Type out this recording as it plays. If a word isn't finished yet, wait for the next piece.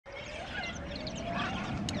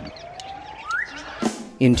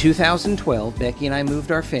In 2012, Becky and I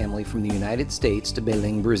moved our family from the United States to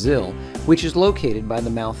Belém, Brazil, which is located by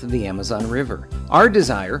the mouth of the Amazon River. Our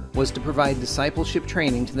desire was to provide discipleship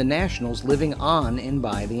training to the nationals living on and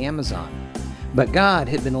by the Amazon. But God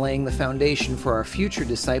had been laying the foundation for our future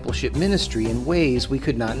discipleship ministry in ways we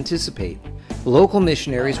could not anticipate. Local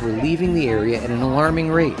missionaries were leaving the area at an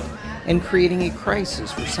alarming rate and creating a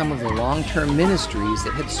crisis for some of the long-term ministries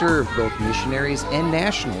that had served both missionaries and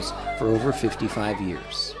nationals for over 55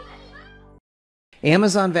 years.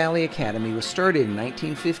 Amazon Valley Academy was started in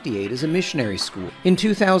 1958 as a missionary school. In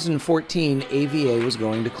 2014, AVA was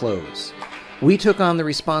going to close. We took on the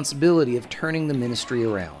responsibility of turning the ministry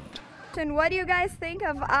around. And what do you guys think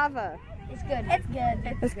of AVA? It's good. It's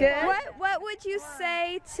good. It's good? What would you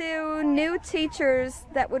say to new teachers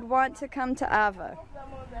that would want to come to AVA?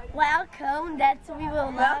 Welcome, we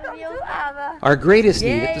will love you. AVA. Our greatest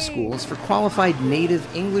need at the school is for qualified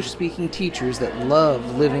native English-speaking teachers that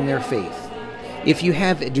love living their faith. If you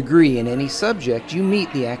have a degree in any subject, you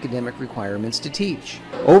meet the academic requirements to teach.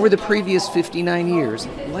 Over the previous 59 years,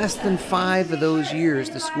 less than 5 of those years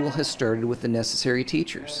the school has started with the necessary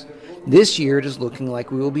teachers. This year it is looking like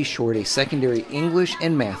we will be short a secondary English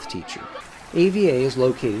and math teacher. AVA is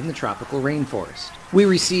located in the tropical rainforest. We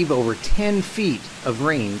receive over 10 feet of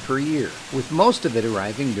rain per year, with most of it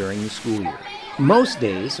arriving during the school year. Most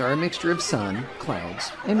days are a mixture of sun,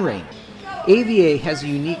 clouds, and rain. AVA has a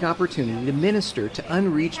unique opportunity to minister to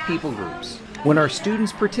unreached people groups. When our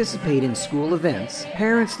students participate in school events,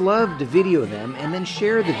 parents love to video them and then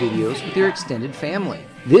share the videos with their extended family.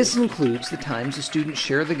 This includes the times the students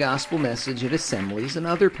share the gospel message at assemblies and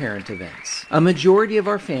other parent events. A majority of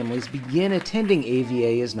our families begin attending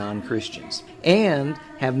AVA as non-Christians and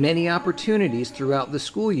have many opportunities throughout the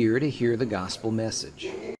school year to hear the gospel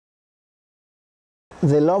message.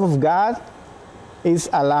 The love of God is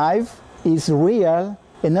alive, is real,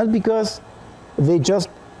 and not because they just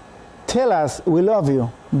tell us we love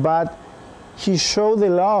you, but He showed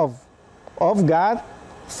the love of God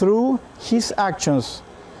through His actions.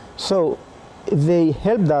 So they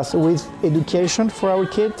helped us with education for our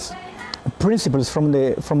kids, principles from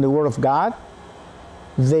the Word of God.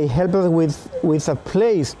 They helped us with a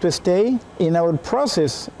place to stay in our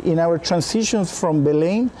process, in our transitions from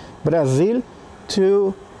Belém, Brazil,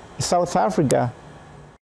 to South Africa.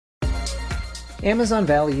 Amazon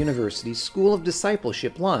Valley University's School of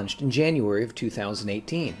Discipleship launched in January of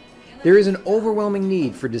 2018. There is an overwhelming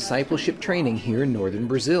need for discipleship training here in northern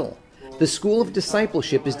Brazil. The School of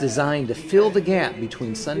Discipleship is designed to fill the gap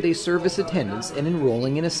between Sunday service attendance and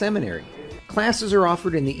enrolling in a seminary. Classes are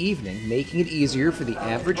offered in the evening, making it easier for the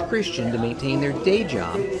average Christian to maintain their day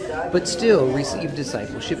job, but still receive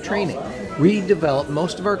discipleship training. We develop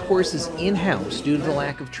most of our courses in-house due to the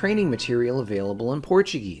lack of training material available in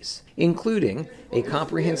Portuguese, including a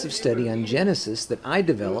comprehensive study on Genesis that I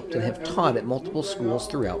developed and have taught at multiple schools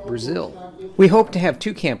throughout Brazil. We hope to have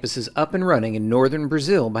 2 campuses up and running in northern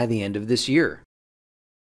Brazil by the end of this year.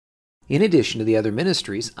 In addition to the other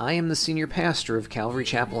ministries, I am the senior pastor of Calvary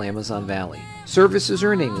Chapel, Amazon Valley. Services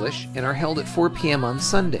are in English and are held at 4 p.m. on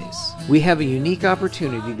Sundays. We have a unique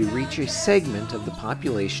opportunity to reach a segment of the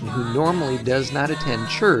population who normally does not attend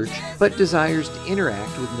church but desires to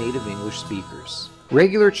interact with native English speakers.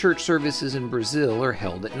 Regular church services in Brazil are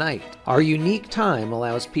held at night. Our unique time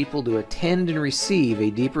allows people to attend and receive a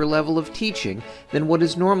deeper level of teaching than what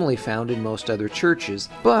is normally found in most other churches,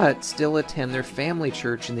 but still attend their family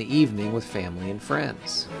church in the evening with family and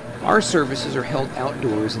friends. Our services are held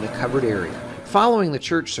outdoors in a covered area. Following the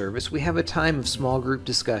church service, we have a time of small group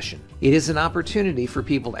discussion. It is an opportunity for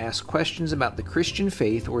people to ask questions about the Christian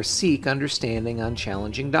faith or seek understanding on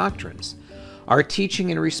challenging doctrines. Our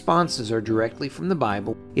teaching and responses are directly from the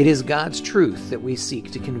Bible. It is God's truth that we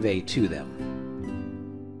seek to convey to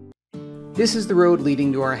them. This is the road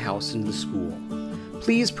leading to our house and the school.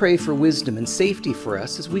 Please pray for wisdom and safety for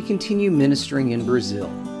us as we continue ministering in Brazil.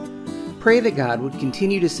 Pray that God would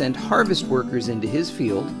continue to send harvest workers into His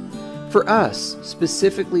field, for us,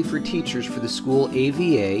 specifically for teachers for the school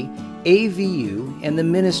AVA, AVU, and the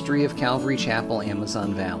ministry of Calvary Chapel,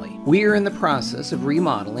 Amazon Valley. We are in the process of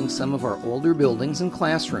remodeling some of our older buildings and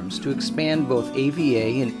classrooms to expand both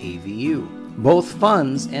AVA and AVU. Both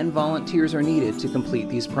funds and volunteers are needed to complete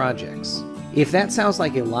these projects. If that sounds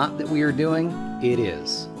like a lot that we are doing, it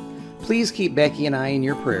is. Please keep Becky and I in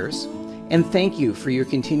your prayers, and thank you for your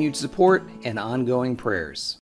continued support and ongoing prayers.